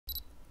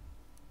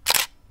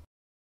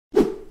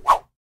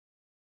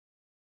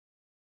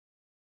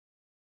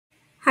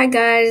Hi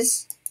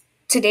guys,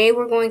 today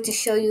we're going to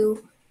show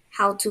you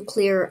how to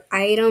clear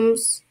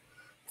items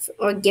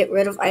or get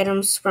rid of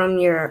items from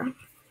your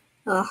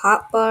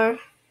hotbar,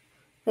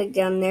 like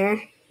down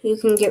there. You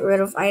can get rid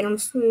of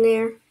items from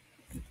there,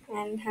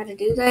 and how to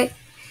do that,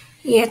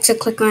 you have to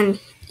click on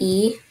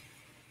E.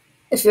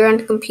 If you're on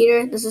the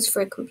computer, this is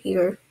for a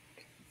computer,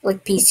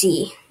 like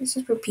PC. This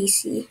is for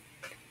PC.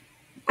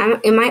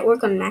 It might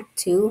work on Mac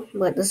too,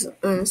 but this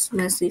is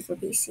mostly for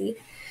PC.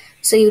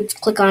 So you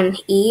click on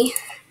E,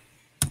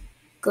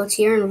 go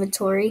to your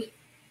inventory,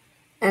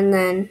 and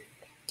then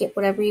get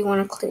whatever you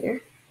want to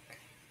clear.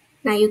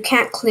 Now you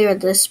can't clear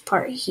this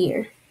part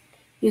here.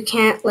 You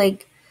can't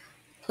click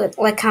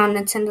like how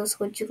Nintendo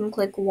Switch you can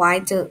click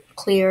Y to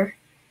clear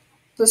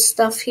the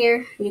stuff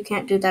here. You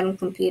can't do that on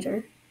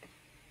computer.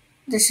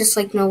 There's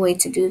just no way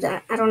to do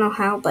that. I don't know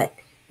how, but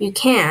you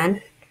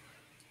can.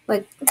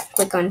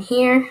 Click on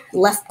here,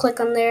 left click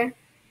on there,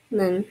 and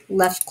then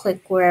left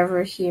click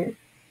wherever here.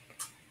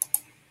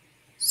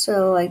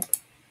 So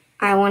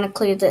I want to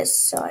clear this,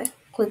 so I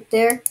click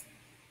there,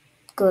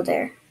 go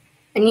there.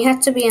 And you have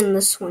to be in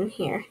this one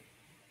here.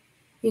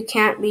 You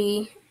can't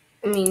be,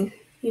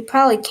 you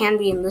probably can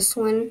be in this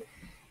one,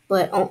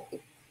 but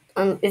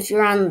if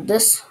you're on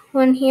this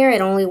one here,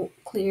 it only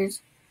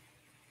clears,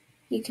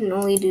 you can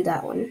only do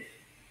that one.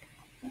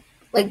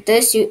 Like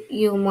this, you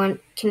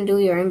can do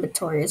your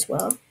inventory as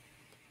well.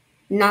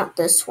 Not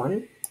this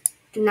one.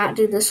 Do not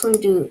do this one,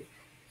 do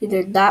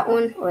either that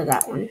one or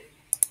that one.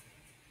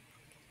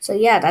 So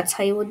yeah, that's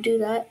how you would do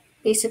that,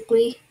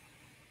 basically.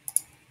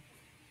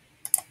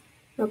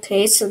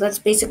 Okay, so that's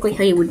basically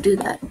how you would do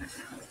that.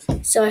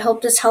 So I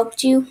hope this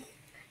helped you.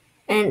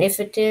 And if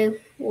it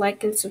did,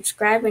 like and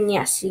subscribe, and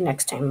yeah, see you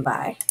next time.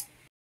 Bye.